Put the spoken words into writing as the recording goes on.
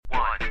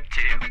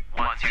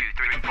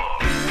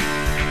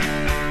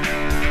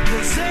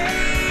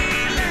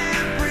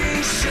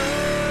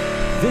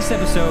This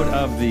episode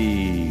of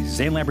the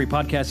Zane Lamprey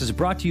podcast is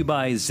brought to you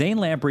by Zane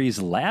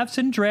Lamprey's Laughs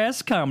and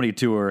Dress Comedy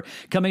Tour,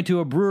 coming to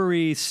a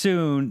brewery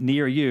soon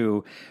near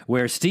you,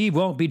 where Steve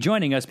won't be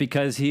joining us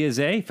because he is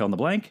a, fill in the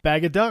blank.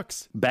 Bag of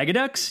ducks. Bag of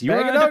ducks. You're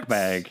a duck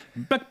bag.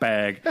 Duck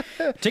bag.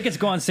 Tickets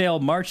go on sale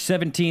March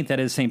 17th. That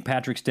is St.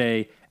 Patrick's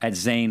Day at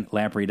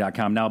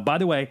zanelamprey.com. Now, by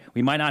the way,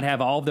 we might not have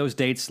all of those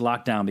dates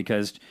locked down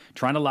because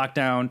trying to lock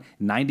down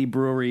 90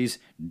 breweries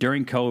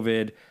during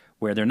COVID,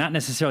 where they're not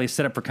necessarily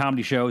set up for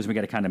comedy shows. We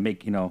got to kind of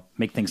make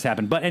things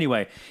happen. But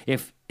anyway,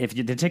 if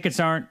the tickets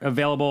aren't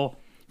available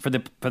for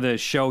the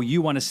show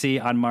you want to see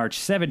on March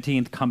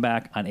 17th, come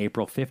back on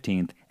April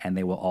 15th, and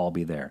they will all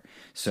be there.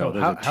 So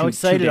how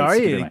excited are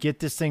you to get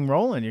this thing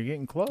rolling? You're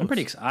getting close. I'm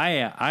pretty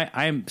excited.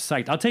 I'm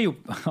psyched. I'll tell you.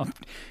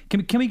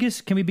 Can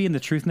we be in the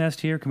truth nest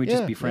here? Can we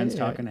just be friends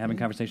talking, having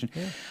conversation?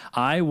 Yeah.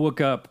 I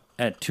woke up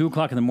at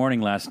 2:00 in the morning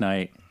last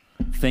night,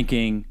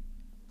 thinking,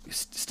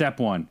 step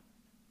one.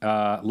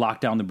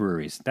 Lock down the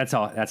breweries. That's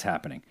all that's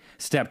happening.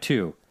 Step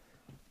 2,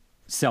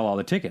 sell all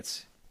the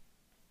tickets.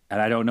 And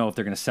I don't know if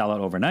they're going to sell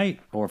out overnight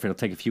or if it'll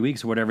take a few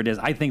weeks or whatever it is.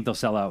 I think they'll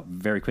sell out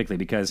very quickly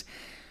because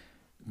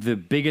the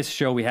biggest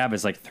show we have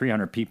is like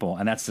 300 people,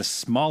 and that's the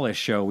smallest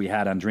show we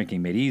had on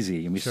Drinking Made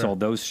Easy, and we sold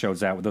those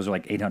shows out. Those are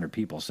like 800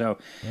 people. So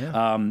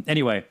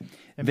anyway.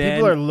 And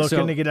people are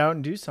looking to get out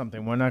and do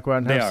something. Why not go out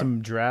and have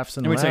some drafts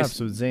and laughs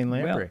with Zane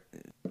Lamprey?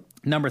 Well,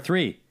 number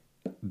 3,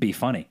 be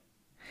funny.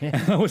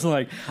 Yeah.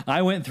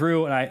 I went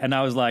through and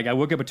I was like, I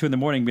woke up at 2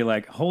 a.m. and be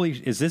like, holy,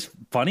 is this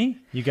funny?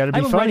 You got to be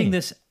funny.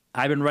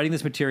 I've been writing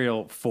this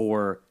material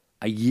for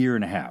a year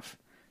and a half.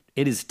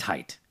 It is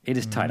tight. It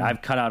is tight.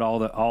 I've cut out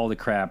all the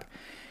crap,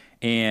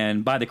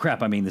 and by the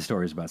crap I mean the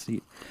stories about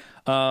Steve.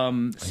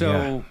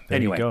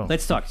 Anyway,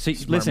 let's talk. So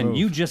listen,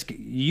 you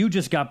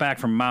just got back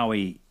from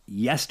Maui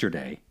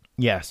yesterday.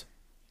 Yes.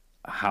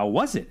 How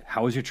was it?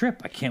 How was your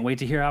trip? I can't wait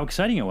to hear how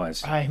exciting it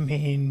was. I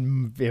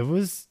mean,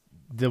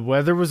 the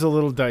weather was a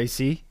little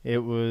dicey. It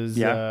was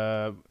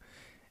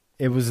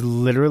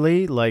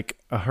literally like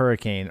a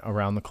hurricane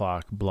around the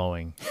clock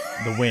blowing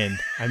the wind.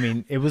 I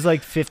mean, it was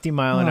like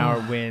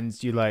 50-mile-an-hour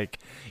winds.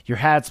 Your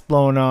hat's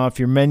blowing off,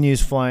 your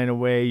menu's flying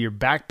away, your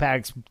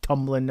backpack's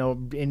tumbling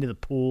into the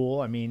pool.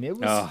 I mean, it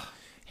was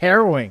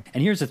harrowing.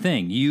 And here's the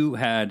thing. You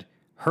had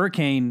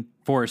hurricane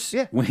force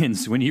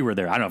winds when you were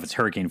there. I don't know if it's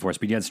hurricane force,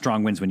 but you had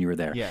strong winds when you were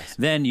there. Yes.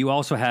 Then you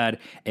also had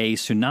a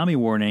tsunami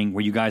warning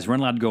where you guys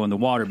weren't allowed to go in the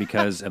water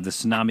because of the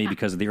tsunami,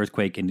 because of the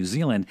earthquake in New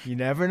Zealand. You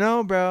never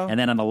know, bro. And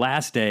then on the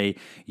last day,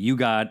 you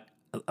got,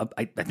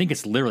 I think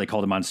it's literally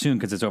called a monsoon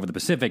because it's over the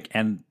Pacific,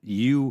 and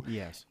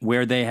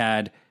where they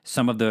had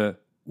some of the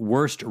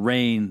worst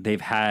rain they've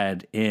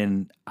had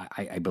in,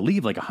 I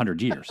believe, like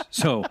 100 years.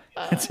 So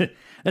that's a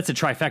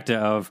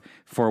trifecta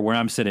for where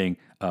I'm sitting,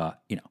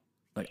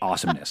 like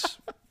awesomeness.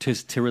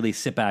 To really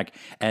sit back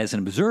as an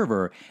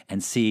observer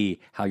and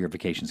see how your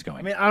vacation's going.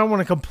 I mean, I don't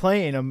want to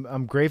complain.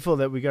 I'm grateful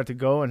that we got to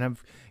go and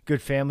have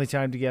good family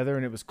time together,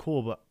 and it was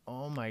cool. But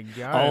oh my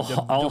god,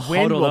 the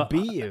wind will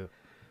beat you.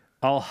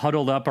 All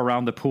huddled up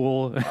around the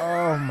pool.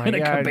 Oh my in a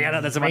god,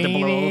 cabana that's about to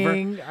blow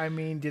over. I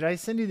mean, did I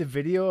send you the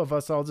video of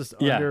us all just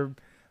under?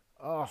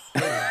 Oh,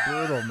 it was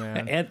brutal,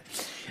 man.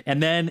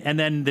 And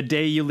then the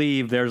day you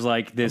leave, there's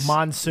like this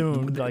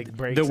monsoon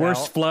breaks the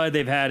worst out. Flood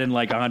they've had in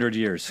like 100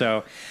 years.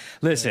 So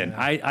listen,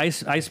 I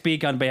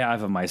speak on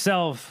behalf of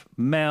myself,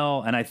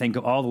 Mel, and I think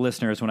all the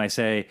listeners when I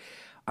say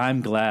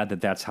I'm glad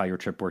that that's how your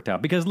trip worked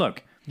out. Because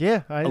look,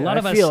 a lot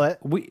of us feel it.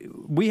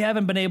 We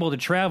haven't been able to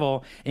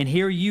travel, and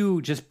here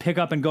you just pick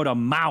up and go to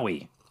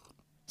Maui.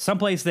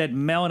 Someplace that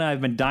Mel and I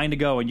have been dying to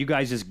go, and you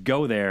guys just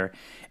go there.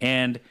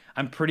 And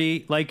I'm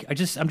pretty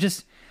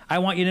I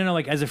want you to know,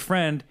 like, as a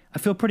friend, I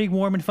feel pretty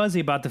warm and fuzzy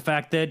about the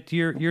fact that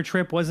your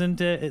trip wasn't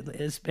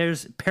as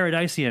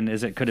paradisian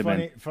as it could have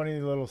been. Funny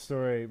little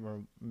story.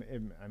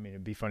 I mean,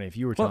 it'd be funny if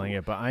you were telling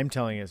it, but I'm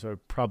telling it, so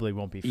it probably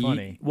won't be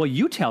funny.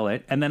 You tell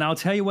it, and then I'll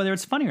tell you whether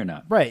it's funny or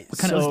not. Right.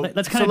 Let's kind of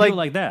do it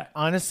like that.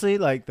 Honestly,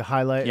 like, the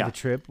highlight of the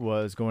trip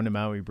was going to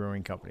Maui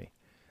Brewing Company.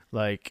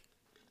 Like,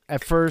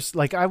 at first,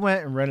 like, I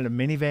went and rented a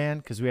minivan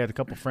because we had a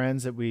couple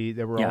friends that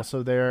were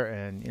also there,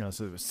 and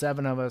so there was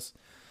 7 of us.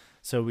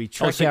 So we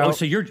trekked out.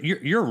 So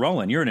you're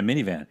rolling. You're in a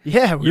minivan.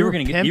 Yeah, you were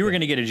gonna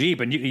get a Jeep,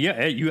 and you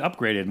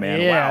upgraded,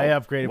 man. Yeah, wow. I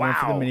upgraded. Went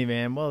for the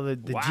minivan. Well,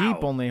 the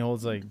Jeep only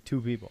holds like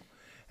 2 people.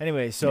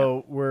 Anyway,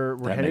 so we're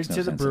headed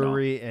to the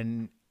brewery,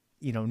 and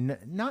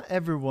not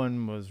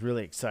everyone was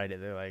really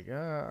excited. They're like,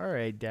 all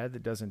right, Dad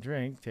that doesn't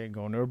drink,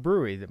 going to a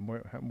brewery. Then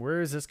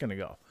where is this gonna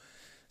go?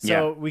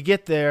 So we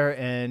get there,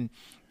 and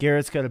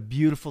Garrett's got a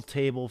beautiful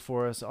table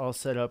for us, all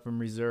set up and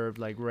reserved,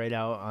 like right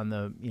out on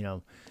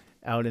the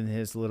out in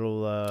his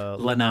little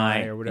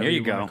lanai or whatever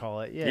you want to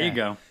call it. Yeah. There you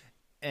go.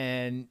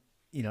 And,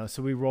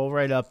 so we roll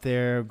right up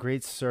there.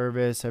 Great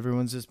service.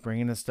 Everyone's just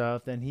bringing us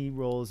stuff. Then he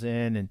rolls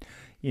in, and,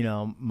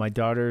 my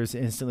daughters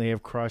instantly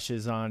have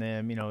crushes on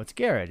him. It's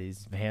Garrett.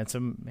 He's a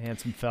handsome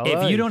fella.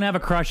 If you don't have a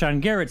crush on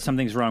Garrett,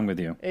 something's wrong with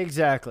you.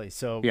 Exactly.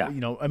 So,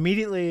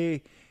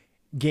 immediately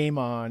game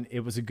on. It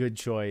was a good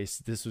choice.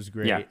 This was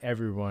great. Yeah.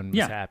 Everyone was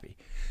happy.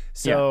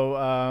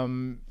 So,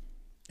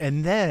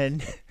 And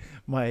then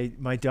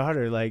my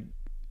daughter like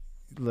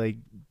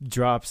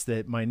drops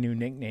that my new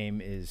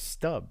nickname is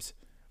Stubbs,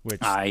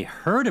 which I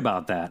heard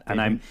about that,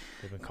 and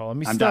they've been calling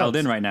me. I'm Stubbs. dialed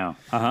in right now.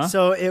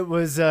 So it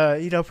was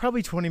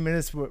probably 20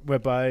 minutes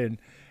went by,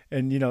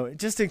 and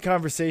just in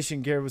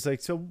conversation, Garrett was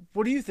like, "So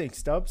what do you think,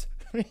 Stubbs?"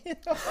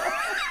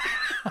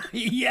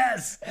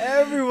 Yes,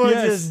 everyone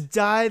just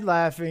died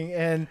laughing,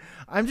 and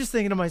I'm just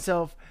thinking to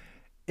myself,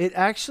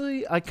 I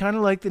kind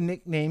of like the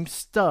nickname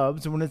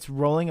Stubbs when it's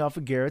rolling off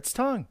of Garrett's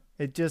tongue.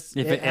 It just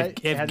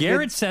if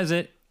Garrett says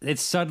it,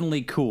 it's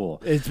suddenly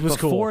cool. It was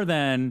cool. Before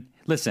then,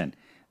 listen,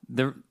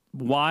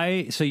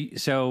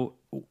 so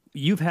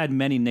you've had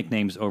many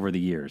nicknames over the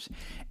years,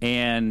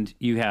 and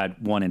you had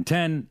 1 in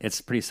 10. It's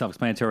pretty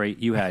self-explanatory.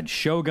 You had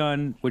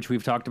Shogun, which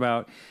we've talked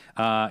about.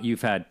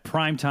 You've had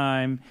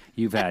Primetime.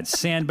 You've had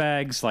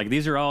Sandbags. Like,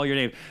 these are all your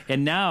names.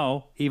 And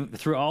now, even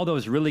through all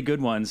those really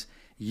good ones,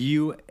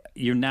 your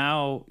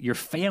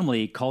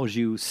family calls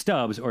you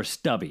Stubbs or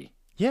Stubby.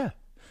 Yeah.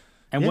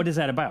 And what is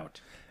that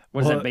about?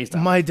 What is that based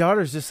on? My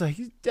daughter's just like,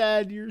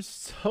 Dad, you're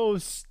so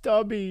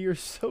stubby. You're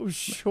so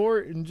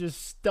short and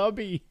just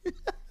stubby.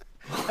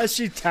 As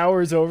she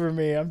towers over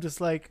me, I'm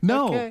just like,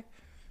 no. Okay.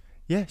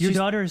 Yeah. Your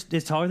daughter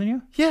is taller than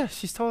you? Yeah,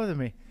 she's taller than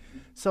me.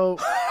 So,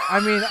 I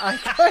mean,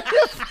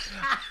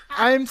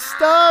 I'm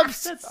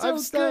Stubbs. That's so I'm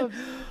good. Stubbs.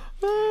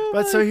 Oh,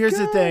 but so here's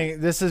the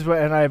thing. This is what,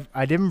 and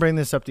I didn't bring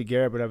this up to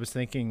Garrett, but I was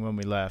thinking when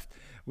we left,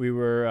 we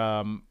were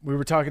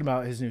talking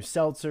about his new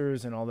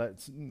seltzers and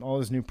all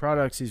his new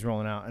products he's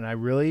rolling out, and I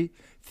really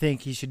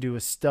think he should do a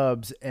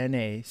Stubbs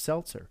NA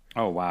seltzer.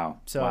 Oh wow!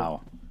 So,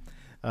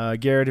 wow.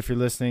 Garrett, if you're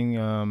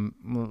listening,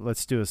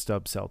 let's do a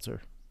Stubbs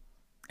seltzer.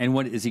 And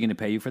what is he going to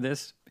pay you for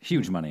this?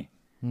 Huge money.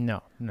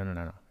 No.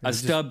 A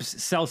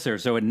Stubbs seltzer,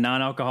 so a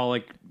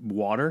non-alcoholic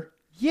water.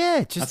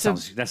 Yeah,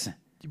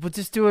 we'll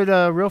just do it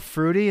real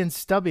fruity and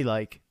stubby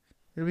like.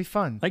 It'll be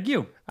fun. Like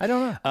you. I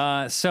don't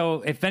know.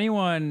 So if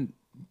anyone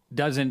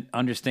doesn't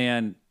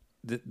understand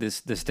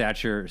the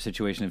stature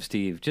situation of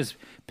Steve, just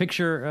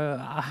picture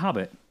a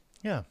hobbit.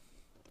 Yeah,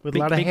 with a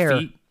lot of hair.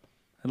 Feet,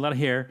 a lot of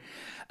hair.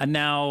 And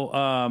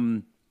now,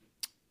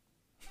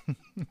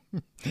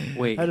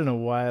 wait. I don't know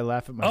why I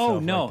laugh at myself. Oh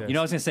no! Like this. You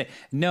know, I was going to say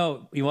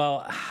no.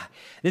 Well,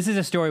 this is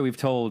a story we've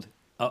told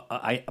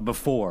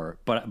before,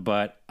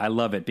 but I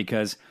love it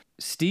because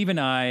Steve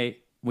and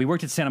we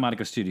worked at Santa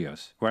Monica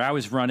Studios, where I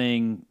was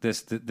running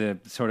the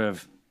sort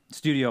of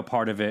studio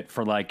part of it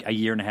for like a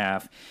year and a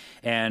half,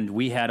 and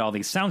we had all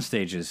these sound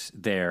stages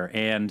there.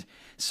 And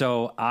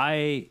so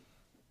I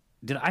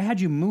had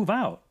you move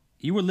out.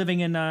 You were living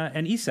in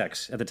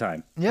Essex at the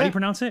time. Yeah. How do you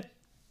pronounce it?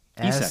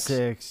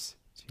 Essex.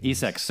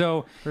 Essex.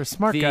 So for a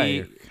smart guy,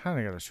 you kind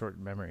of got a short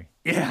memory.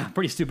 Yeah,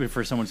 pretty stupid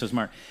for someone so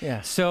smart.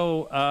 Yeah.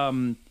 So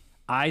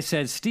I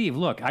said, Steve,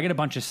 look, I got a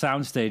bunch of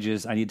sound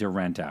stages I need to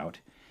rent out.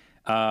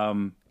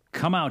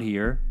 Come out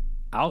here.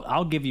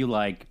 I'll give you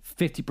like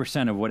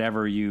 50% of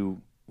whatever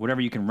you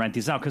can rent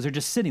these out, because they're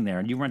just sitting there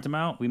and you rent them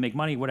out. We make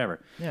money,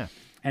 whatever. Yeah.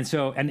 And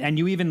so and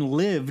you even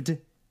lived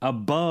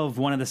above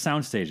one of the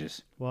sound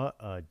stages. What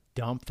a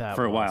dump that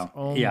for was. a while.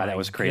 Oh yeah, my that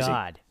was crazy.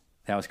 God.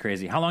 That was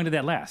crazy. How long did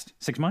that last?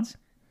 6 months?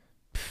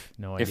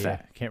 No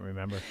idea. I can't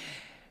remember.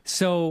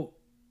 So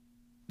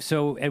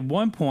at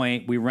one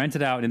point we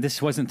rented out, and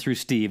this wasn't through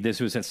Steve, this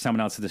was at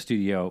someone else at the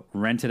studio,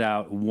 rented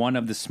out one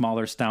of the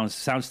smaller sound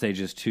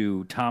stages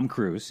to Tom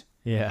Cruise.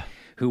 Yeah.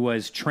 Who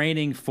was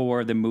training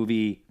for the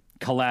movie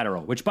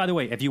Collateral, which, by the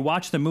way, if you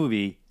watch the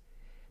movie,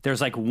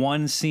 there's like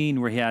one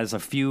scene where he has a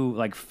few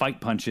like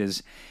fight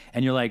punches,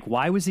 and you're like,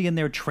 why was he in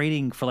there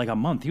training for like a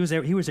month? He was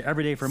there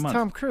every day for a month.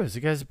 Tom Cruise, the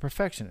guy's a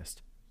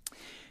perfectionist.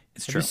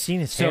 It's Have true. you seen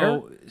his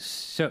hair?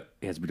 So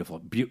yeah, it's beautiful.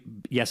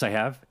 Yes, I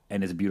have,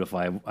 and it's beautiful.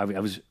 I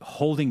was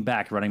holding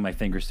back, running my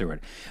fingers through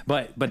it,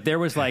 but there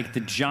was like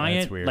the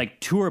giant like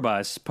tour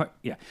bus,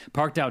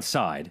 parked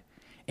outside,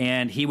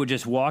 and he would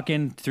just walk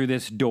in through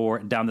this door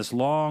down this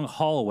long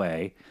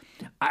hallway.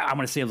 I'm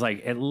going to say it was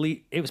like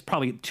it was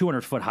probably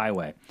 200-foot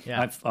highway,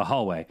 a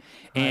hallway,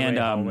 and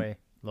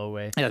low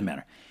way. It doesn't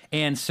matter.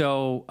 And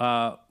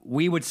so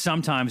we would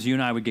sometimes, you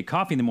and I would get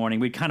coffee in the morning.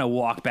 We'd kind of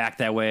walk back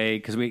that way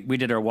because we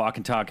did our walk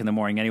and talk in the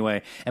morning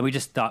anyway. And we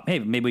just thought, hey,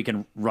 maybe we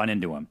can run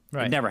into him.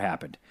 Right. It never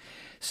happened.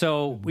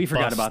 So we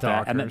forgot about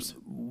that. And then,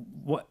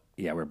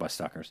 we're bus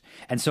stalkers.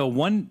 And so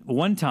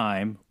one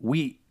time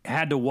we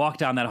had to walk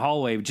down that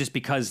hallway just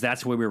because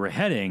that's where we were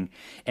heading.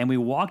 And we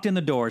walked in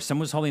the door.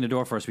 Someone was holding the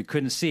door for us. We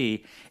couldn't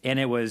see. And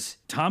it was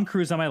Tom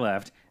Cruise on my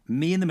left,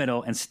 me in the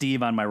middle, and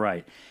Steve on my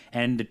right.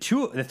 And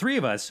the three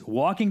of us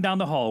walking down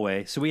the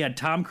hallway. So we had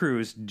Tom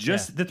Cruise,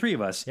 the three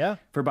of us,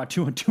 for about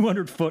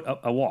 200 foot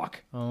a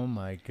walk. Oh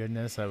my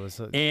goodness, that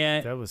was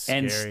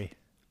scary.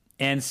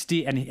 And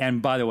Steve,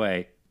 and by the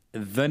way,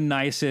 the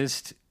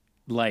nicest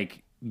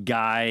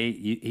guy.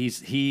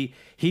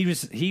 He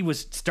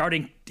was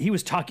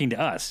talking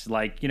to us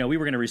we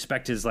were going to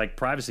respect his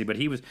privacy, but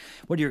he was,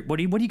 what do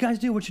you guys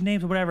do? What's your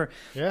names or whatever?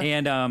 Yeah.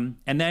 And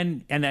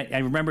then I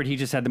remembered he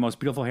just had the most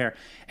beautiful hair,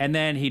 and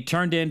then he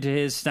turned into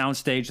his sound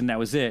stage, and that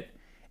was it.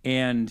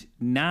 And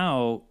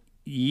now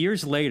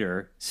years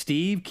later,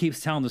 Steve keeps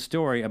telling the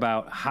story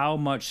about how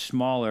much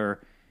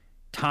smaller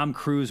Tom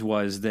Cruise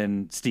was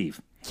than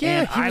Steve.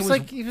 Yeah,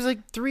 he was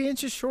like 3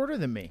 inches shorter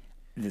than me.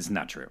 This is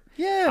not true.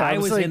 Yeah, I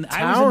was in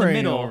the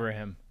middle over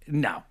him.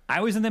 No,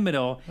 I was in the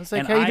middle. I was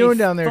like, "How you doing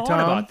down there, Tom?"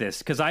 About this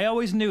because I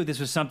always knew this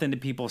was something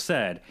that people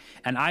said,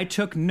 and I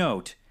took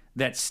note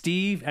that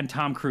Steve and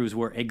Tom Cruise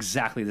were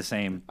exactly the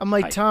same. I'm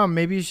like, height. Tom,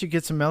 maybe you should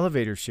get some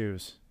elevator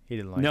shoes. He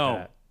didn't like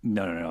that.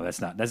 No. That's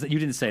not. You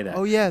didn't say that.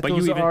 Oh yeah, but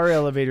those are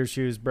elevator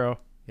shoes, bro.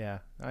 Yeah,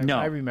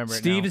 I remember.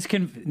 Steve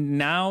it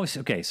now. is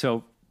now. Okay,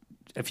 so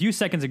a few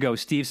seconds ago,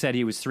 Steve said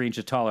he was 3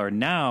 inches taller.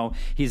 Now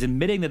he's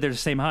admitting that they're the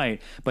same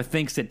height, but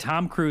thinks that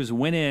Tom Cruise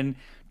went in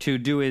to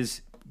do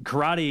his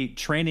karate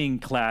training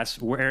class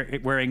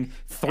wearing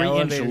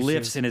 3-inch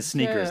lifts in his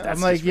sneakers. Yeah,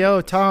 I'm like,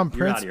 yo, Tom,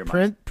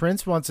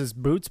 Prince wants his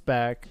boots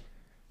back.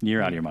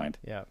 You're out of your mind.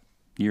 Yeah.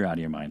 You're out of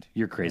your mind.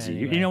 You're crazy.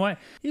 Anyway. You know what?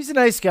 He's a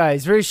nice guy.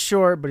 He's very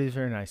short, but he's a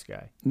very nice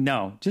guy.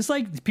 No, just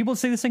like people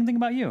say the same thing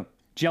about you.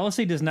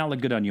 Jealousy does not look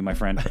good on you, my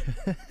friend.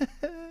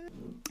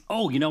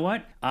 Oh, you know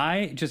what?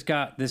 I just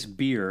got this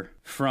beer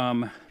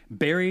from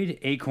Buried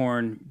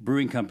Acorn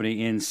Brewing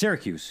Company in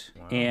Syracuse.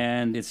 Wow.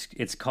 And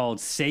it's called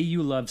Say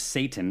You Love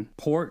Satan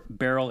Port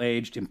Barrel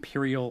Aged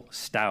Imperial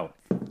Stout,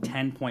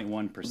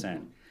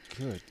 10.1%.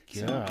 Good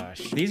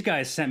gosh. So, these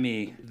guys sent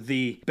me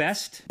the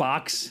best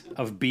box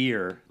of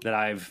beer that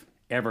I've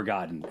ever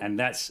gotten, and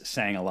that's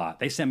saying a lot.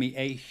 They sent me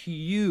a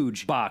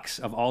huge box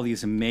of all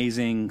these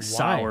amazing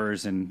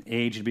sours and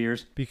aged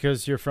beers.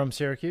 Because you're from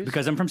Syracuse?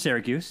 Because I'm from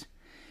Syracuse.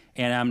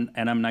 And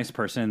I'm a nice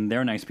person.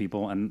 They're nice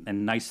people,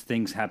 and nice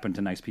things happen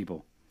to nice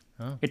people.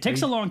 Oh. It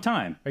takes a long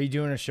time. Are you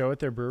doing a show at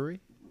their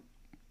brewery?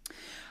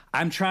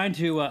 I'm trying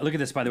to look at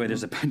this. By the way,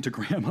 there's a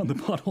pentagram on the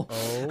bottle.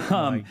 Oh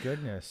my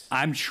goodness!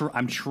 I'm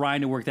trying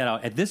to work that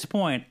out. At this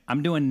point,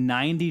 I'm doing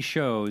 90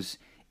 shows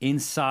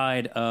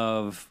inside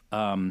of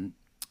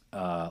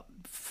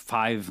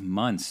 5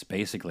 months,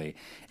 basically.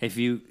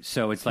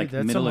 So it's like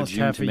middle of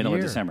June to middle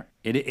of December.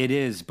 It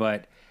is,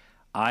 but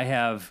I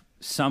have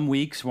some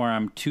weeks where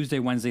I'm Tuesday,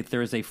 Wednesday,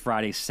 Thursday,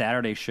 Friday,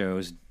 Saturday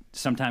shows,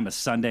 sometime a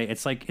Sunday.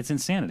 It's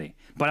insanity.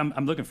 But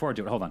I'm looking forward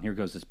to it. Hold on. Here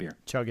goes this beer.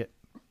 Chug it.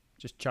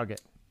 Just chug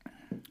it.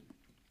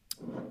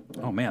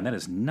 Oh, man, that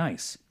is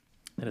nice.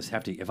 That is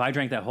hefty. If I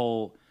drank that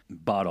whole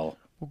bottle...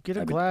 Well, get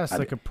a glass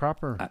like a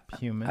proper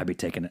human. I'd be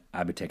taking a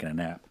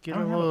nap. Get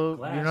a little... You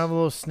don't have a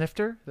little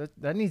snifter?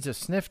 That needs a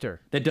snifter.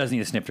 That does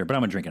need a snifter, but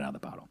I'm going to drink it out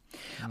of the bottle.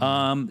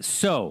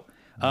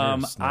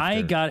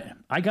 I got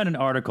an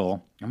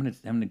article. I'm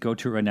gonna go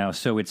to it right now.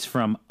 So it's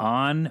from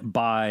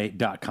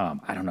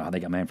onbuy.com. I don't know how they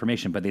got my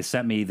information, but they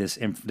sent me this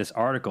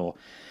article,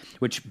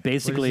 which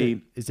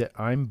basically is it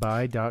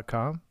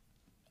onbuy.com?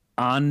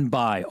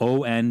 Onbuy,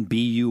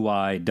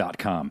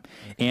 ONBUY.com,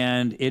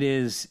 and it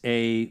is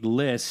a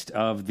list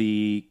of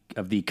the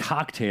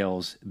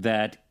cocktails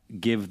that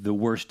give the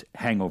worst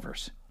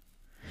hangovers.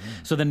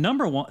 So the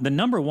number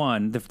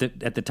one,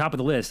 at the top of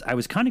the list, I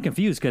was kind of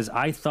confused because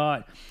I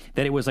thought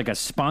that it was like a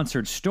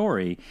sponsored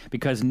story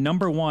because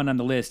number one on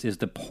the list is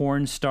the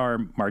Porn Star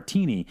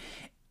Martini.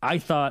 I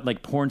thought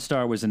like Porn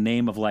Star was a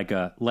name of like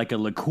a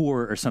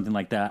liqueur or something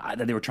like that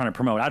that they were trying to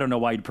promote. I don't know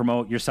why you'd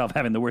promote yourself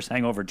having the worst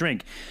hangover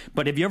drink,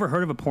 but have you ever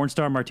heard of a Porn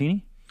Star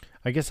Martini?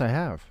 I guess I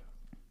have.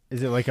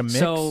 Is it like a mix?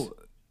 So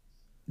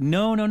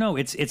no.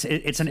 It's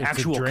an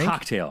actual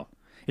cocktail.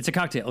 It's a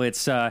cocktail.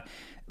 It's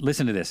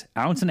listen to this: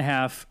 1.5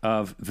 ounces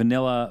of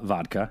vanilla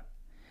vodka,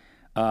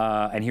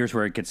 and here's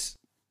where it gets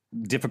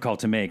difficult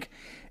to make.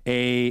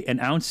 An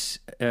ounce,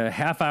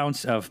 half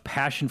ounce of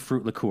passion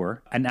fruit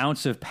liqueur, an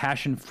ounce of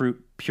passion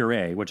fruit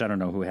puree, which I don't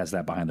know who has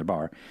that behind their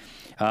bar,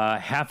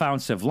 half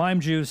ounce of lime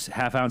juice,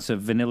 half ounce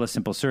of vanilla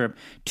simple syrup,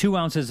 2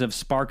 ounces of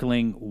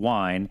sparkling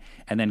wine,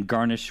 and then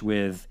garnish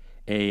with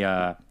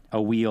a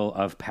wheel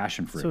of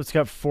passion fruit. So it's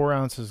got 4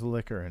 ounces of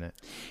liquor in it.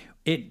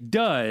 It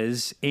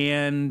does,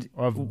 and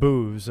of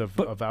booze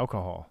of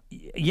alcohol.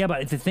 Yeah,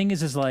 but the thing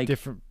is like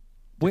different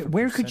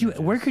where could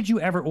you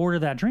ever order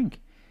that drink?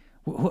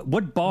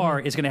 What bar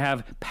is going to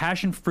have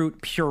passion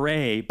fruit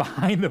puree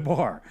behind the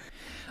bar?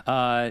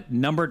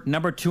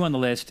 Number 2 on the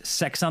list,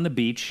 Sex on the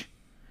Beach.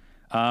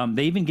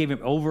 They even gave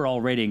him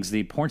overall ratings.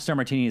 The Porn Star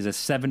Martini is a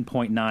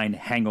 7.9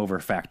 hangover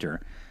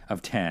factor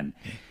of 10.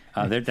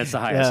 That's the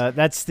highest. Yeah,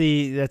 that's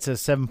a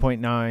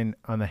 7.9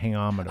 on the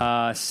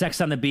hangometer. Sex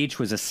on the Beach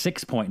was a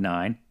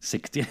 6.9.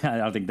 60. I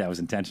don't think that was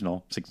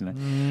intentional.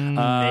 69.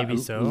 Maybe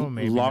so.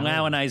 Maybe Long not.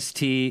 Island Iced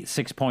Tea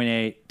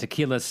 6.8.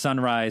 Tequila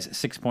Sunrise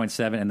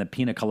 6.7, and the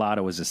Pina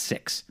Colada was a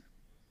 6.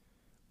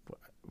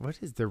 What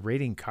is the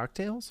rating?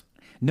 Cocktails?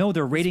 No,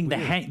 they're rating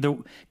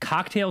the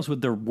cocktails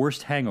with their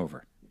worst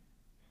hangover.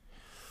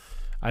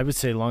 I would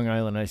say Long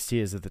Island Iced Tea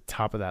is at the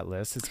top of that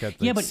list. It's got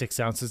 6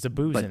 ounces of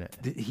booze in it.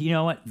 You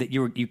know what?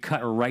 You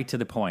cut right to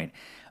the point.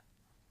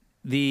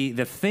 The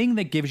thing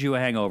that gives you a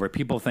hangover,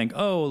 people think,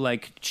 oh,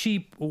 like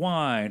cheap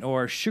wine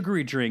or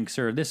sugary drinks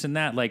or this and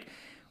that. Like,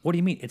 what do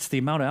you mean? It's the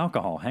amount of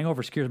alcohol.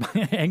 Hangover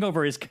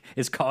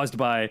is caused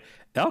by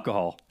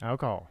alcohol.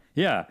 Alcohol.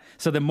 Yeah.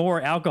 So the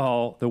more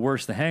alcohol, the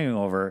worse the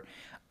hangover.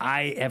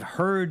 I have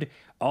heard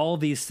all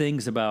these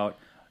things about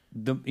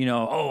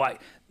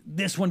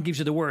this one gives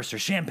you the worst, or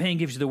champagne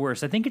gives you the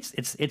worst. I think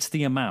it's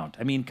the amount.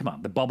 I mean, come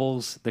on, the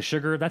bubbles, the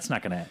sugar, that's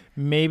not going to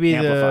maybe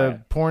amplify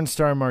the porn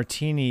star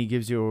martini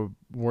gives you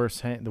the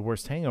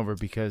worst hangover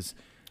because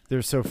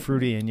they're so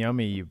fruity and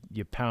yummy.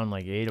 You pound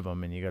like 8 of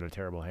them and you got a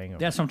terrible hangover.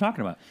 That's what I'm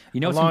talking about. You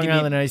know, Long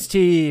Island iced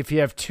tea. If you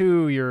have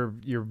 2,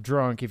 you're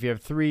drunk. If you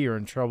have 3, you're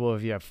in trouble.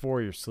 If you have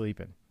 4, you're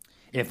sleeping.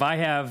 If I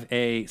have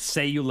a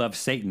Say You Love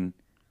Satan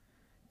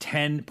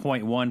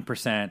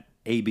 10.1%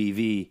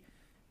 ABV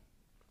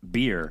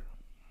beer,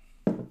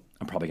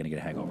 I'm probably going to get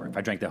a hangover. If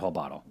I drank that whole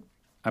bottle,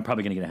 I'm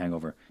probably going to get a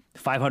hangover.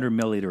 500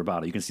 milliliter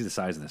bottle. You can see the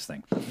size of this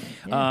thing.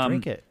 Yeah,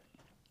 drink it.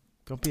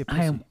 Don't be a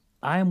pussy.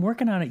 I am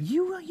working on it.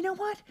 You know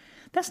what?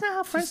 That's not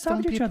how friends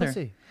talk to each other.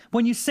 Pussy.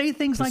 When you say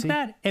things like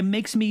that, it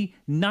makes me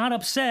not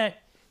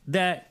upset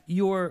that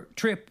your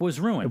trip was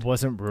ruined. It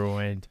wasn't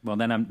ruined. Well,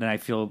 then I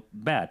feel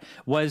bad.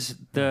 Was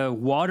the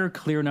water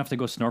clear enough to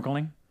go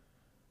snorkeling?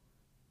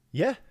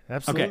 Yeah,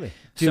 absolutely. Okay.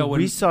 Dude, So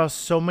we saw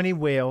so many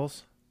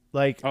whales.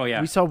 Like,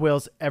 we saw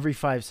whales every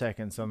 5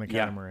 seconds on the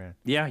catamaran.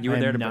 Yeah, you were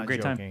there to have a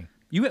great time.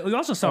 You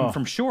also saw them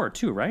from shore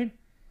too, right?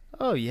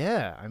 Oh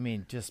yeah. I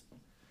mean, just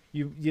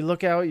you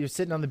look out. You're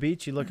sitting on the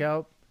beach. You look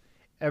out.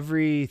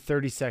 Every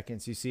 30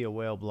 seconds, you see a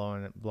whale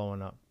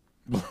blowing up.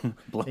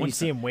 You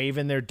see them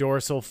waving their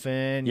dorsal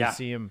fin. You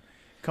see them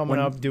coming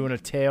up, doing a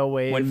tail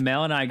wave. When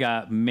Mel and I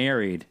got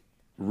married,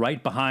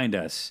 right behind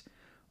us,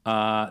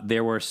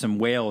 there were some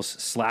whales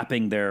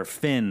slapping their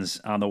fins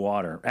on the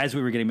water as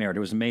we were getting married.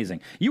 It was amazing.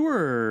 You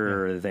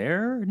were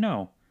there?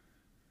 No,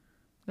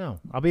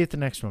 I'll be at the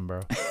next one,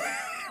 bro.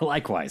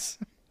 Likewise,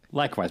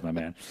 my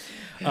man.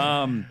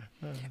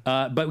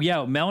 But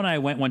yeah, Mel and I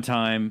went one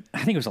time.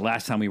 I think it was the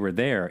last time we were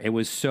there. It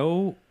was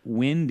so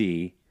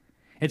windy.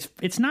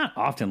 It's not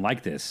often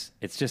like this.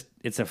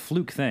 It's a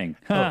fluke thing.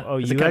 You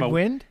had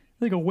wind?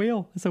 Like a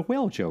whale. It's a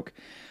whale joke.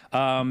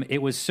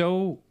 It was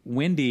so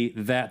windy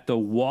that the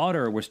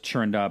water was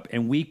churned up,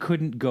 and we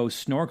couldn't go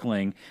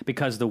snorkeling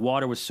because the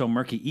water was so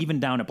murky, even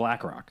down at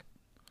Black Rock.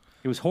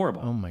 It was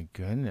horrible. Oh, my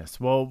goodness.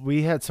 Well,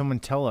 we had someone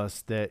tell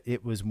us that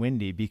it was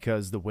windy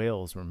because the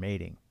whales were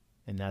mating,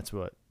 and that's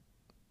what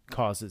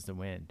causes the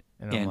wind.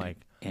 And I'm like...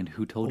 And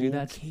who told you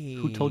that?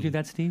 Who told you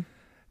that, Steve?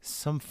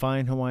 Some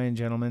fine Hawaiian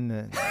gentleman.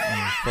 That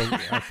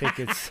I think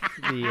it's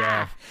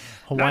the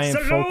Hawaiian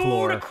folklore. That's a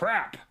load of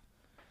crap.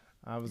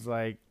 I was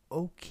like,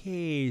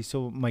 okay.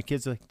 So my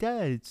kids are like,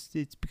 Dad,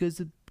 it's because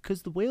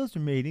the whales are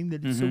mating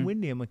that it's so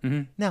windy. I'm like,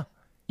 no.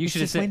 You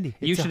should have said. Windy.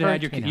 You should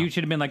have had you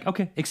should have been like,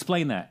 okay,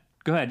 explain that.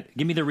 Go ahead,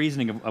 give me the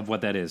reasoning of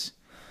what that is.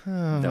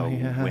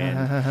 The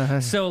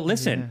wind. So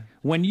listen,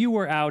 when you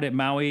were out at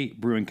Maui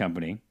Brewing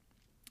Company,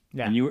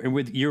 and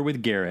you're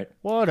with Garrett.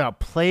 What a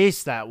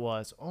place that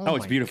was! Oh,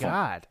 it's beautiful.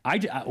 God.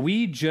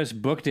 We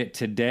just booked it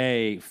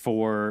today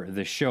for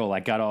the show.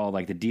 Like, got all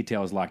like the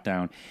details locked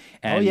down.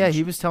 And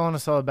he was telling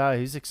us all about it.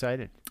 He was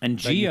excited. And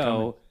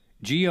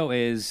Gio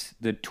is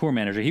the tour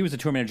manager. He was the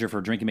tour manager for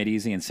Drink It Made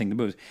Easy and Sing the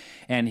Booze.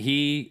 And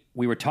we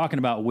were talking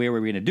about where we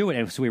were going to do it.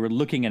 And so we were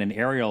looking at an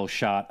aerial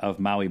shot of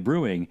Maui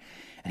Brewing.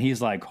 And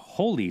he's like,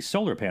 holy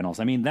solar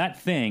panels. I mean,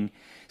 that thing.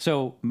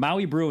 So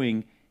Maui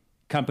Brewing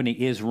Company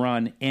is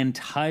run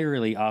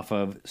entirely off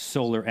of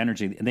solar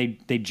energy. And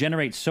they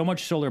generate so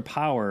much solar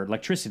power,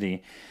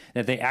 electricity,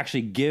 that they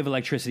actually give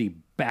electricity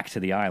back to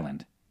the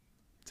island.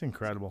 It's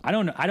incredible. I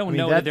don't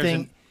know that there's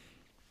thing.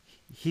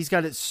 He's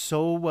got it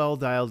so well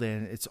dialed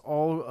in. It's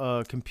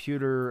all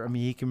computer. I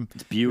mean, he can.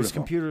 It's beautiful. There's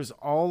computers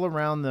all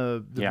around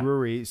the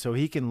brewery, so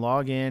he can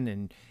log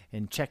in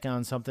and check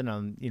on something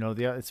on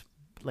it's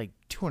like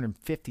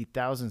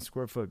 250,000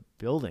 square foot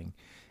building,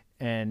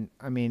 and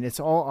I mean it's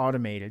all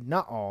automated.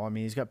 Not all. I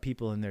mean, he's got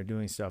people in there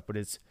doing stuff, but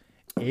it's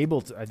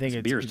able to. I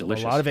think beer's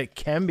delicious. A lot of it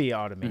can be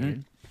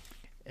automated,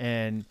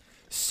 and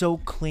so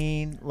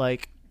clean.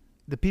 Like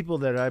the people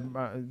that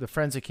the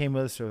friends that came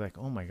with us are like,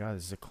 oh my God,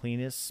 this is the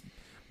cleanest,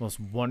 most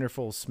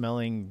wonderful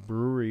smelling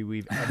brewery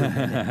we've ever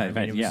been in. I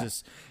mean, it was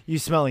just you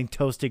smelling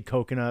toasted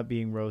coconut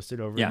being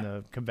roasted over in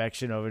the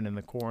convection oven in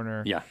the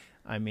corner. Yeah.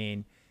 I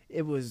mean,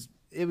 it was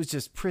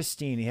just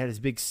pristine. He had his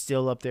big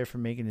still up there for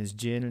making his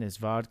gin and his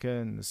vodka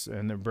and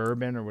the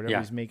bourbon or whatever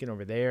he's making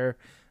over there.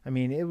 I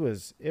mean, it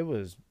was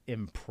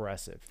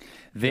impressive.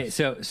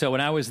 So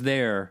when I was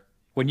there,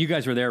 when you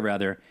guys were there,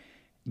 rather,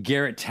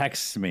 Garrett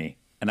texts me,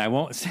 and I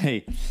won't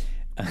say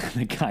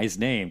the guy's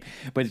name,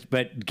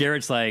 but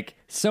Garrett's like,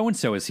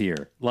 so-and-so is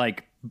here.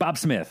 Like Bob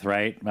Smith,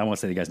 right? I won't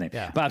say the guy's name.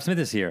 Yeah. Bob Smith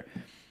is here.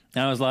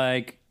 And I was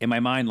like, in my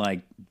mind,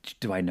 like,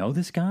 do I know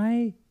this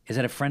guy? Is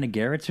that a friend of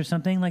Garrett's or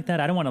something like that?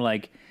 I don't want to,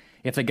 like,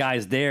 if the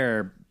guy's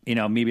there,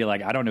 maybe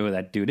like, I don't know who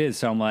that dude is.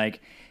 So I'm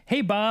like,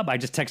 hey, Bob. I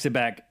just texted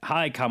back,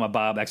 hi, comma,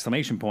 Bob,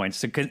 exclamation points.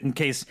 So in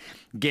case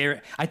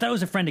Garrett, I thought it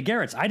was a friend of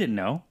Garrett's. I didn't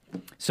know.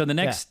 So the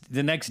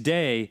next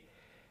day,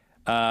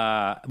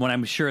 when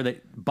I'm sure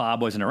that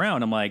Bob wasn't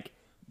around, I'm like,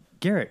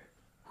 Garrett,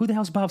 who the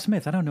hell's Bob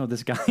Smith? I don't know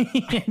this guy.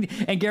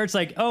 and Garrett's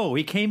like, oh,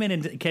 he came in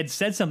and had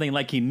said something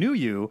like he knew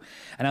you.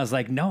 And I was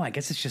like, no, I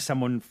guess it's just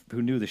someone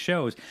who knew the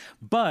shows.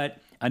 But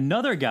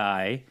another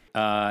guy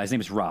His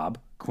name is Rob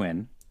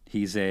Quinn.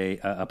 He's a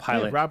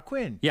pilot. Yeah, Rob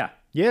Quinn. Yeah.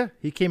 Yeah,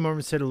 he came over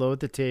and said hello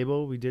at the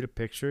table. We did a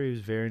picture. He was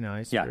very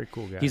nice. Yeah. Very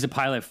cool guy. He's a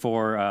pilot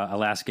for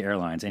Alaska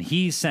Airlines, and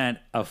he sent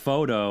a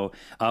photo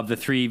of the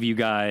three of you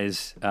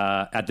guys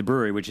at the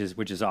brewery, which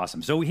is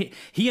awesome. So he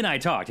and I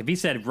talked. If he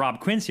said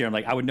Rob Quinn's here, I'm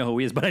like, I would know who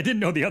he is, but I didn't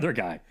know the other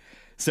guy.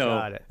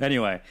 So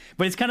anyway,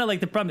 but it's kind of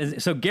like the problem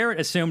is, so Garrett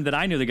assumed that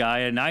I knew the guy,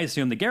 and I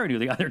assumed that Garrett knew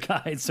the other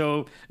guy.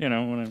 So,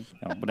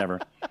 whatever.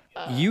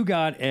 You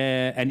got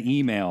an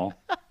email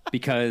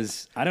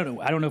because I don't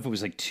know if it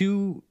was like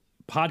 2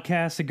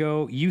 podcasts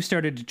ago, you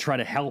started to try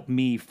to help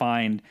me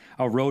find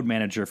a road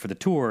manager for the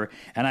tour,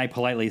 and I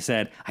politely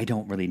said, I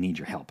don't really need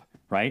your help,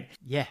 right?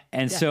 Yeah.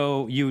 And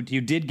so you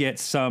did get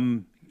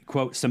some,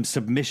 quote, some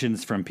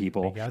submissions from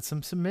people. I got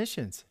some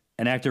submissions.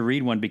 And I have to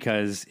read one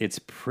because it's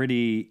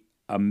pretty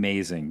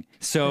amazing.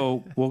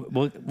 So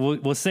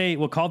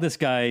we'll call this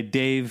guy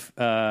Dave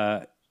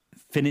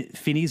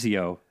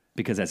Finizio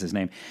because that's his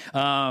name.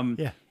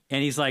 Yeah.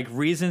 And he's like,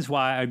 reasons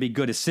why I'd be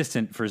good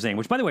assistant for Zane,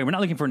 which, by the way, we're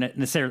not looking for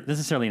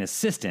necessarily an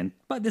assistant,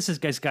 but this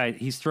guy,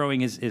 he's throwing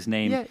his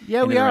name.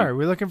 Yeah, we are.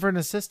 We're looking for an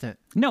assistant.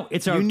 No,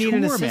 it's our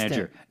tour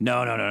manager.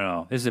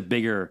 No. This is a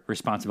bigger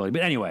responsibility.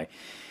 But anyway,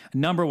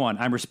 number 1,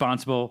 I'm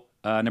responsible.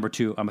 Number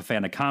 2, I'm a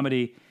fan of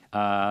comedy.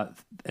 At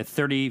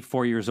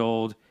 34 years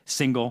old,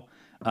 single.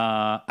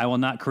 I will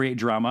not create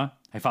drama.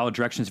 I follow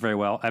directions very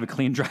well. I have a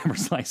clean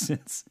driver's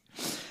license.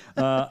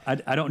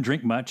 I don't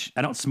drink much.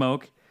 I don't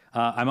smoke.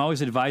 I'm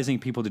always advising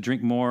people to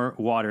drink more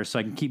water so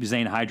I can keep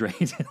Zane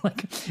hydrated.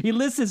 Like, he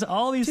lists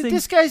all these things.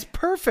 This guy's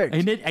perfect.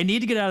 I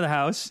need to get out of the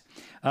house.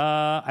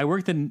 I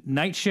work the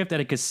night shift at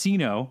a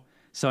casino,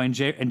 so I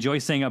enjoy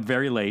staying up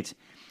very late.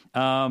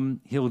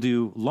 He'll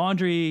do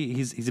laundry.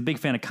 He's a big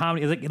fan of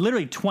comedy. It's like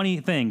literally 20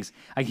 things.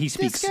 He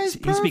speaks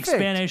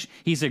Spanish.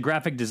 He's a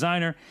graphic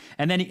designer,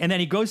 and then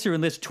he goes through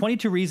and lists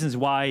 22 reasons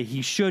why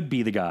he should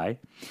be the guy,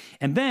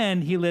 and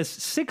then he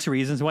lists 6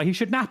 reasons why he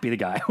should not be the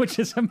guy, which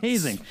is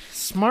amazing.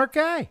 Smart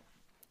guy.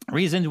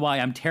 Reasons why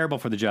I'm terrible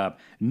for the job.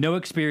 No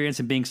experience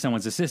in being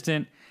someone's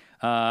assistant.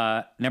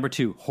 Number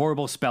 2,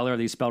 horrible speller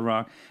that you spelled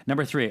wrong.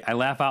 Number 3, I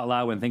laugh out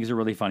loud when things are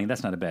really funny.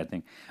 That's not a bad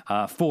thing.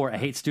 4, I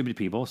hate stupid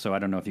people, so I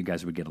don't know if you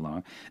guys would get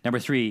along. Number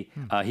 3,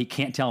 he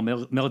can't tell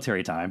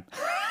military time.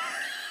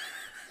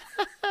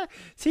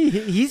 See,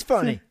 he's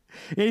funny.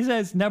 He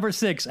says, number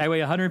 6, I weigh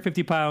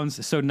 150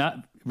 pounds, so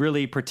not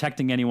really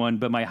protecting anyone,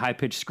 but my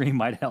high-pitched scream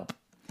might help.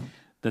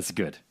 That's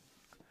good.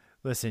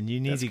 Listen, you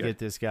need to get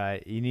this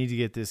guy. You need to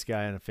get this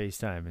guy on a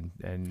FaceTime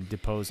and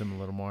depose him a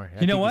little more.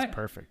 You know what? He's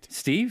perfect.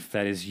 Steve,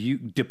 that is you.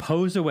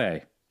 Depose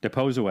away.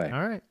 Depose away.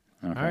 All right.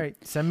 Okay. All right.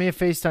 Send me a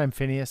FaceTime,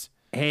 Phineas.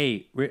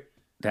 Hey,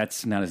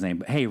 that's not his name.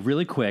 But hey,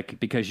 really quick,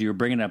 because you were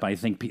bringing it up, I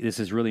think this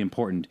is really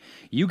important.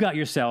 You got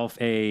yourself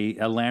a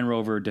Land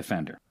Rover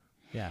Defender.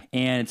 Yeah.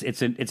 And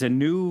it's a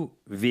new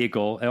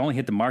vehicle. It only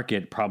hit the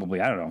market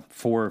probably, I don't know,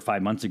 4 or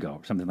 5 months ago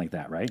or something like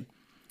that, right?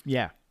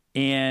 Yeah.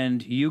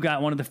 And you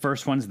got one of the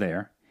first ones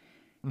there.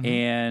 Mm-hmm.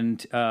 And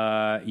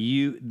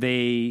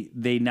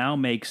they now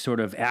make sort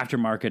of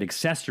aftermarket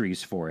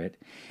accessories for it,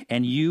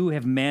 and you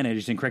have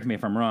managed, and correct me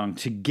if I'm wrong,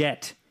 to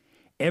get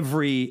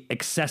every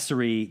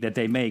accessory that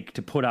they make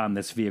to put on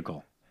this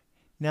vehicle.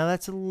 Now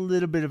that's a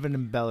little bit of an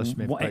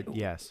embellishment, but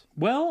yes.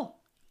 Well,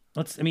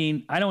 I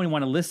don't even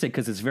want to list it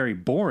because it's very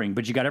boring,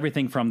 but you got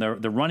everything from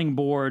the running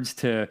boards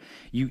to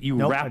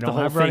you wrap the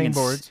whole thing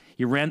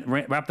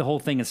wrap the whole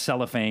thing in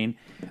cellophane,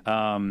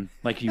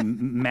 like you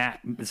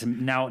matte.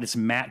 It's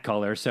matte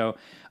color. So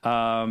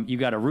you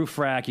got a roof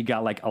rack, you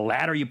got like a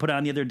ladder you put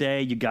on the other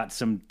day, you got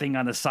some thing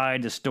on the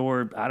side to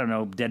store, I don't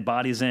know, dead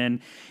bodies in,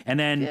 and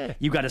then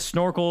you got a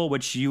snorkel,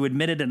 which you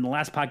admitted in the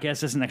last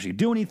podcast doesn't actually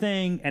do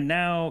anything, and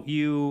now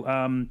you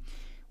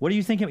what are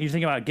you thinking? You're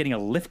thinking about getting a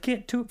lift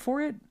kit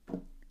for it?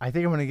 I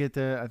think I'm gonna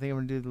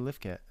do the lift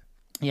kit.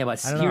 Yeah,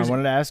 but I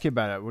wanted to ask you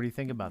about it. What do you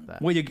think about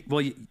that? Well,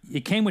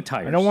 it came with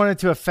tires. I don't want it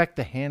to affect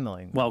the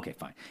handling. Well, okay,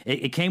 fine.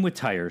 It came with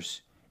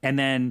tires, and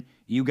then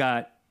you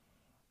got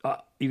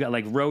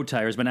like road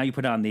tires, but now you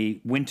put on the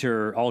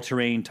winter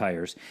all-terrain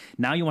tires.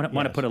 Now you want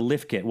to put a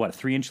lift kit. What, a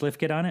 3-inch lift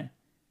kit on it?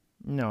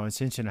 No, it's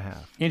 1.5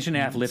 inches. 1.5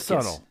 inch lift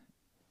kit. Subtle.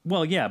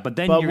 Well, yeah, but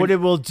then. But what it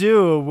will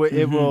do,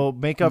 it will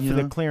make up for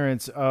the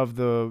clearance of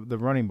the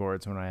running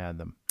boards when I add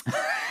them.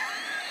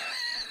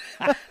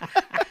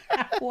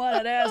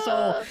 What an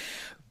asshole.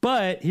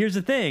 But here's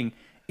the thing.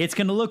 It's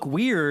going to look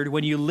weird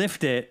when you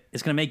lift it.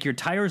 It's going to make your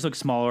tires look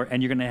smaller,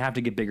 and you're going to have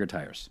to get bigger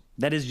tires.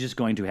 That is just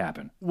going to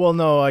happen. Well,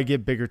 no, I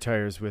get bigger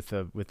tires with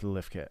the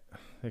lift kit.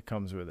 It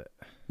comes with it.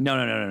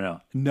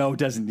 No. No, it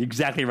doesn't. You're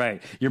exactly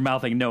right. You're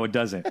mouthing, no, it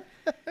doesn't.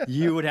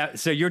 You would have.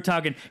 So you're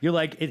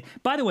like,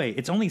 by the way,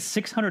 it's only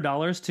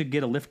 $600 to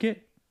get a lift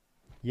kit?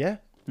 Yeah.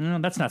 No,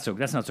 that's not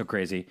so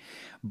crazy.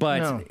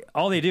 But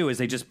all they do is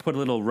they just put a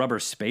little rubber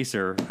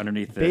spacer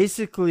underneath it.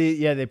 Basically,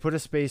 they put a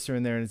spacer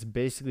in there, and it's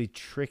basically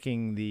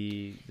tricking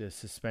the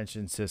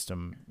suspension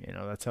system. You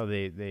know, that's how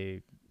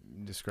they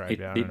describe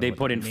it. They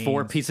put in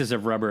 4 pieces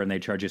of rubber, and they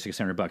charge you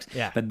 $600.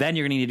 Yeah. But then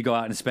you're going to need to go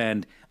out and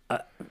spend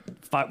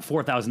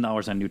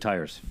 $4,000 on new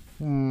tires.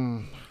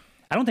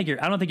 I don't think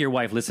your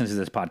wife listens to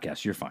this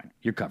podcast. You're fine.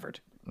 You're covered.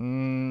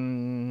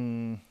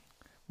 Well,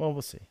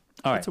 we'll see.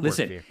 All right.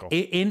 Listen.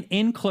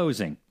 In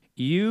closing,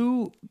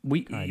 I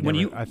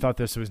thought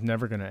this was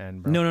never going to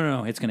end, bro.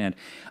 No. It's going to end.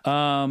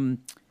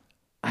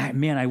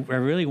 I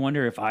really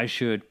wonder if I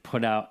should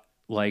put out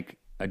like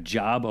a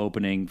job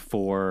opening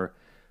for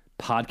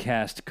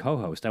podcast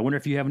co-host. I wonder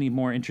if you have any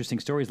more interesting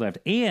stories left.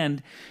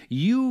 And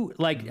you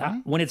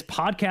when it's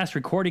podcast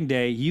recording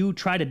day, you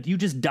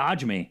just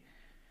dodge me.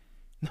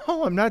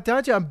 No, I'm not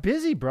dodging. I'm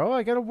busy, bro.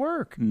 I got to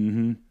work. How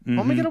am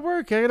I going to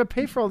work? I got to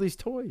pay for all these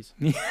toys.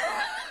 Okay.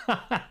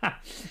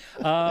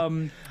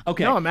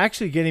 No, I'm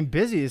actually getting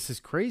busy. This is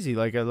crazy.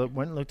 Like I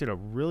went and looked at a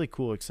really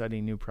cool,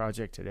 exciting new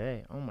project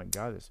today. Oh my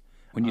God. This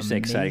When you say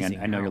exciting,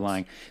 I know you're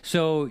lying.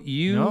 So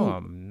No,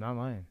 I'm not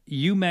lying.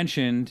 You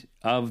mentioned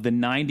of the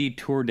 90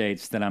 tour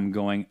dates that I'm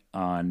going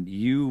on,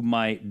 you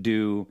might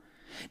do...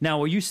 Now,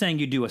 were you saying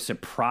you do a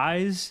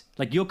surprise?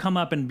 Like you'll come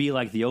up and be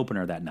like the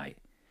opener that night.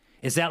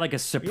 Is that like a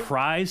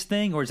surprise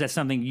thing, or is that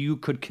something you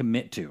could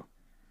commit to?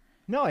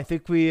 No, I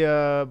think we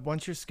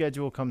once your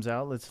schedule comes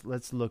out,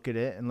 let's look at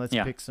it and let's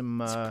pick some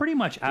it's pretty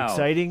much out.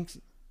 Exciting...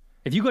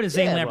 If you go to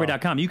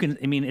zanelamprey.com, you can.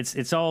 I mean,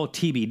 it's all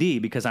TBD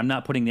because I'm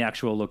not putting the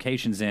actual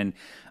locations in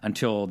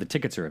until the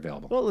tickets are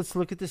available. Well, let's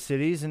look at the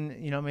cities, and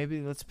maybe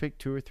let's pick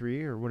 2 or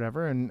 3 or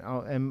whatever, and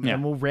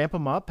we'll ramp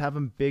them up, have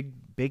them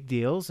big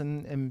deals,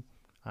 and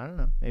I don't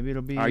know, maybe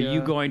it'll be. Are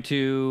you going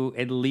to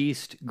at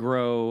least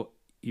grow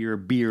your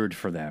beard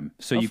for them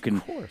so you can?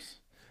 Of course,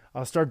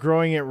 I'll start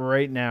growing it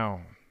right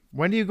now.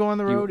 When do you go on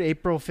the road?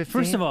 April 15th?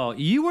 First of all,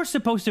 you were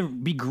supposed to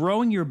be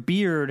growing your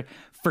beard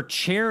for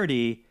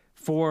charity.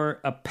 For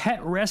a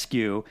pet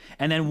rescue,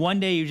 and then one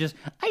day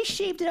I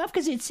shaved it off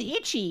because it's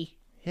itchy.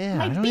 Yeah,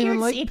 my I don't beard's even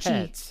like itchy.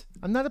 pets.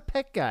 I'm not a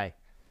pet guy.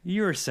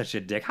 You're such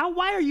a dick.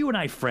 Why are you and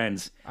I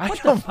friends?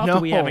 What don't the fuck know. do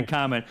we have in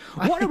common?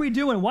 What are we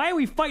doing? Why are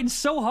we fighting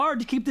so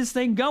hard to keep this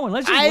thing going?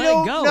 Let's just let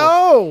it go.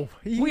 No,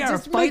 we are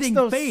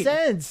fighting fate.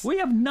 Sense. We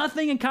have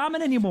nothing in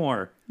common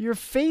anymore. Your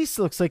face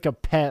looks like a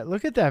pet.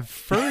 Look at that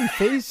furry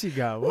face you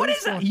got. What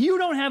is that? You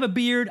don't have a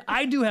beard.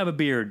 I do have a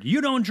beard.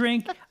 You don't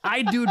drink.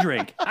 I do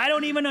drink. I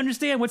don't even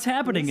understand what's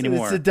happening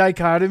anymore. It's a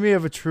dichotomy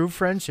of a true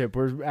friendship.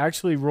 We're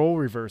actually role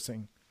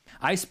reversing.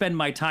 I spend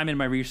my time and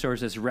my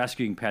resources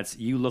rescuing pets.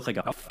 You look like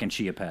a fucking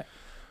chia pet.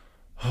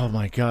 Oh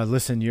my God!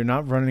 Listen, you're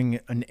not running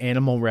an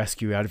animal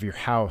rescue out of your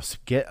house.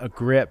 Get a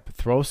grip.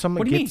 Get some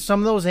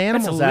of those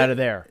animals out of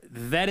there.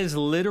 That is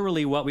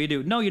literally what we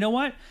do. No, you know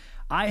what?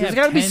 There's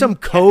got to be some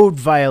code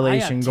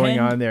violation going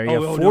on there.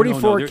 You have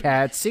 44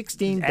 cats,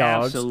 16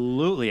 dogs.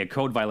 Absolutely a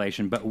code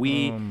violation, but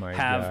we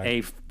have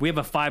a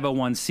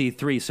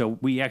 501c3, so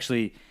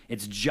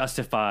it's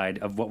justified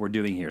of what we're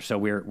doing here. So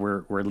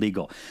we're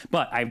legal.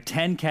 But I have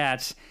 10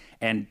 cats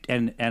and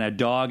a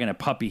dog and a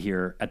puppy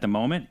here at the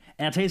moment.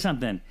 And I'll tell you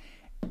something.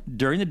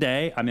 During the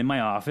day, I'm in my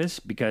office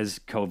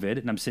because COVID,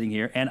 and I'm sitting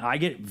here, and I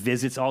get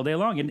visits all day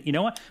long. And you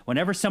know what?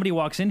 Whenever somebody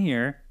walks in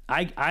here,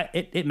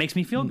 it makes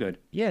me feel good.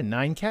 Yeah,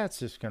 9 cats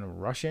just kind of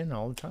rush in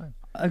all the time.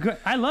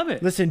 I love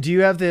it. Listen, do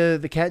you have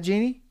the cat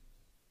genie?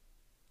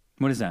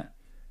 What is that?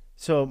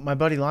 So my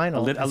buddy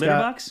Lionel, a litter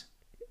box.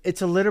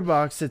 It's a litter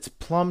box that's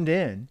plumbed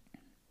in,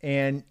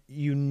 and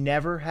you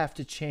never have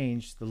to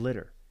change the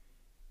litter.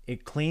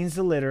 It cleans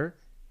the litter.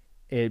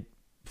 It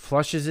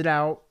flushes it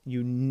out.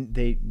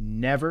 They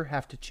never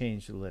have to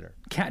change the litter.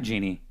 Cat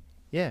genie.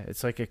 Yeah,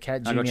 it's like a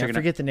cat genie. I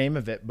forget the name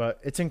of it, but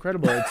it's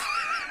incredible. It's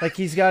like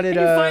he's got it.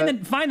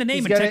 Find the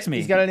name and text me.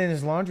 He's got it in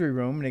his laundry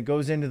room, and it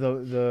goes into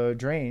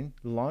the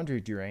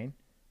laundry drain.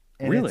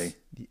 And really?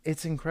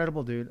 It's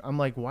incredible, dude. I'm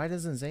like, why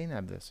doesn't Zane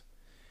have this?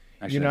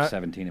 I should have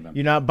 17 of them.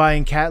 You're not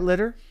buying cat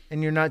litter,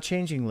 and you're not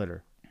changing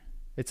litter.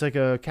 It's like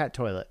a cat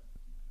toilet.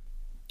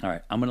 All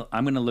right, I'm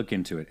gonna look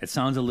into it. It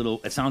sounds a little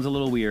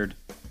weird.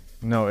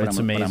 No, it's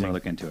amazing. But I'm gonna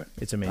look into it.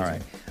 It's amazing. All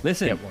right,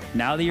 listen.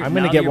 Now that I'm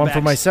gonna get one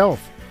for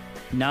myself.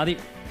 Now that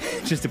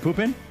just to poop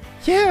in?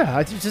 Yeah,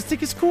 I just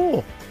think it's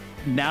cool.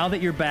 Now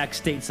that you're back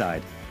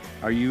stateside,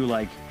 are we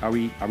like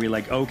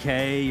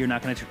okay? You're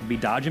not gonna be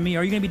dodging me, or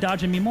are you gonna be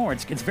dodging me more?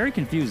 It's very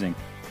confusing.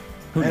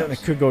 Who knows?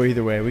 It could go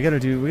either way. We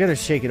gotta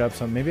shake it up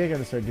some. Maybe I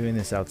gotta start doing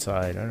this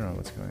outside. I don't know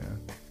what's going on.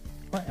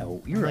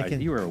 Well,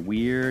 you're a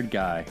weird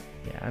guy.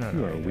 Yeah, I don't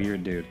know. You're a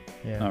weird dude.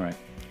 Yeah. All right.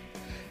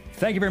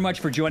 Thank you very much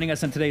for joining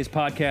us on today's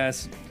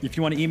podcast. If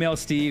you want to email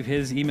Steve,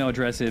 his email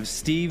address is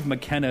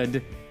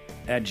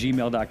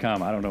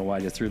stevemckenna@gmail.com. I don't know why I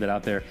just threw that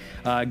out there.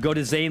 Go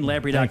to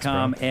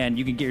zanelamprey.com and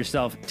you can get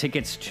yourself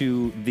tickets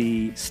to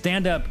the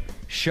stand-up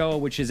show,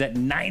 which is at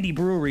 90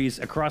 breweries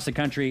across the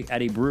country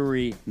at a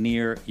brewery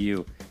near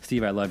you.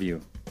 Steve, I love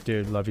you.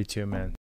 Dude, love you too, man.